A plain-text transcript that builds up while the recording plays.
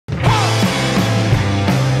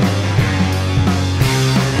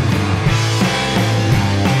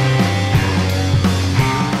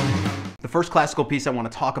first classical piece I want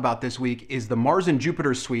to talk about this week is the Mars and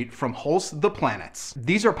Jupiter suite from Holst, The Planets.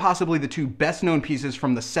 These are possibly the two best known pieces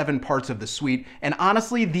from the 7 parts of the suite, and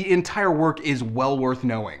honestly, the entire work is well worth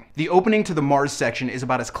knowing. The opening to the Mars section is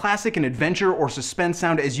about as classic an adventure or suspense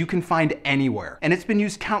sound as you can find anywhere, and it's been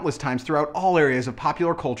used countless times throughout all areas of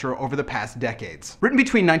popular culture over the past decades. Written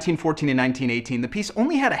between 1914 and 1918, the piece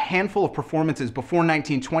only had a handful of performances before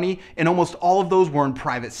 1920, and almost all of those were in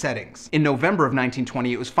private settings. In November of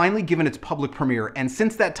 1920, it was finally given its public premiere, and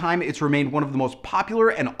since that time, it's remained one of the most popular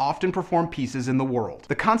and often performed pieces in the world.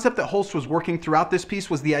 The concept that Holst was working throughout this piece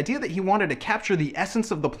was the idea that he wanted to capture the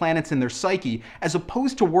essence of the planets in their psyche, as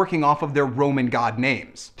opposed to working off of their Roman god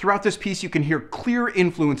names. Throughout this piece, you can hear clear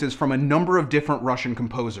influences from a number of different Russian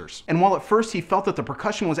composers. And while at first he felt that the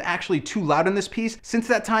percussion was actually too loud in this piece, since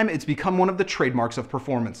that time it's become one of the trademarks of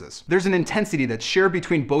performances. There's an intensity that's shared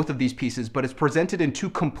between both of these pieces, but it's presented in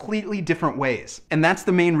two completely different ways. And that's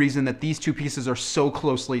the main reason that these two pieces are so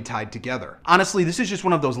closely tied together. Honestly, this is just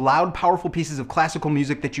one of those loud, powerful pieces of classical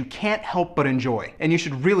music that you can't help but enjoy. And you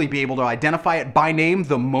should really be able to identify it by name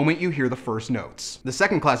the moment you hear the first notes. The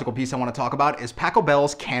second classical piece I want to talk about is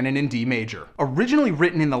Pachelbel's Canon in D major. Originally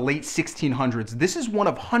written in the late 1600s, this is one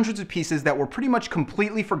of hundreds of pieces that were pretty much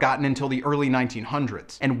completely forgotten until the early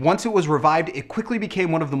 1900s. And once it was revived, it quickly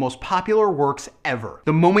became one of the most popular works ever.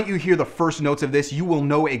 The moment you hear the first notes of this, you will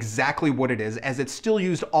know exactly what it is, as it's still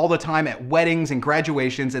used all the time at weddings and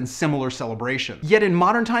graduations and similar celebrations. Yet in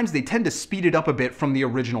modern times, they tend to speed it up a bit from the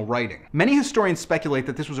original writing. Many historians speculate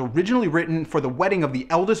that this was originally written for the wedding of the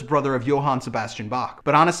eldest brother of Johann Sebastian Bach.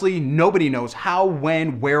 But honestly, nobody knows how,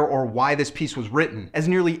 when, where, or why this piece was written, as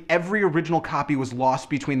nearly every original copy was lost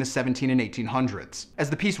between the 17 and 1800s. As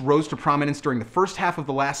the piece rose to prominence during the first half of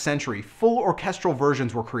the last century, full orchestral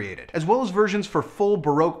versions were created, as well as versions for full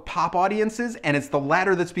Baroque pop audiences, and it's the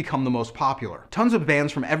latter that's become the most popular. Tons of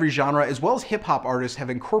bands from every genre, as well as hip-hop artists, have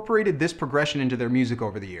incorporated this progression into their music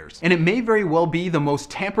over the years, and it may very well be the most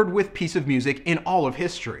tampered with piece of music in all of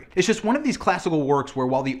history. It's just one of these classical works where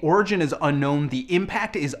while the origin is unknown, the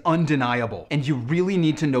impact is undeniable, and you really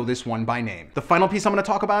need to know this one by name. The final piece I'm going to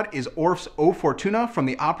talk about is Orff's O Fortuna from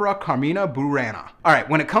the opera Carmina Burana. Alright,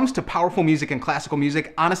 when it comes to powerful music and classical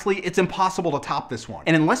music, honestly, it's impossible to top this one.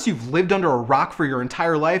 And unless you've lived under a rock for your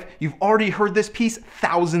entire life, you've already heard this piece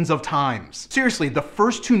thousands of times. Seriously, the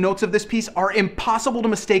first 2 notes of this piece are impossible to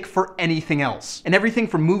mistake for anything else. And everything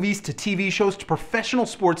from movies to TV shows to professional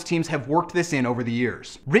sports teams have worked this in over the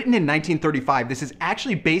years. Written in 1935, this is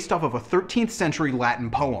actually based off of a 13th century Latin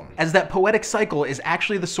poem, as that poetic cycle is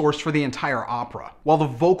actually the source for the entire opera. While the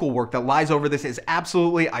vocal work that lies over this is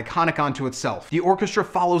absolutely iconic unto itself, the orchestra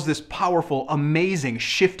follows this powerful, amazing,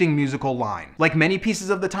 shifting musical line. Like many pieces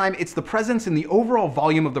of the time, it's the presence and the overall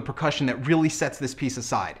volume of the percussion that really sets this piece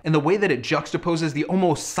aside, and the way that it juxtaposes the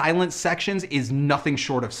almost silent sections is nothing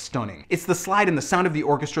short of stunning. It's the slide and the sound of the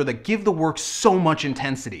orchestra that give the work so much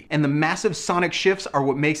intensity, and the massive sonic shifts are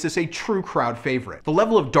what makes this a true crowd favorite. The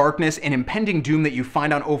level of darkness and impending doom that you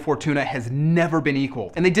find on O Fortuna has never been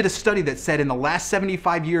equaled, and they did a study that said in the last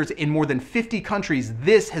 75 years in more than 50 countries,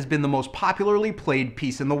 this has been the most popularly played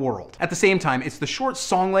piece in the world. At the same time, it's the short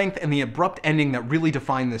song length and the abrupt ending that really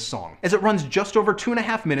define this song, as it runs just over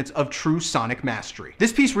 2.5 minutes of true sonic mastery.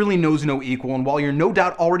 This piece really knows no equal, and while you're no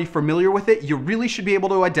doubt already familiar with it, you really should be able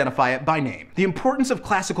to identify it by name. The importance of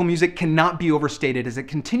classical music cannot be overstated, as it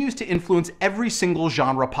continues to influence every single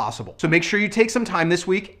genre possible. So make sure you take some time this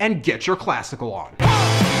week and get your classical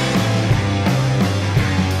on.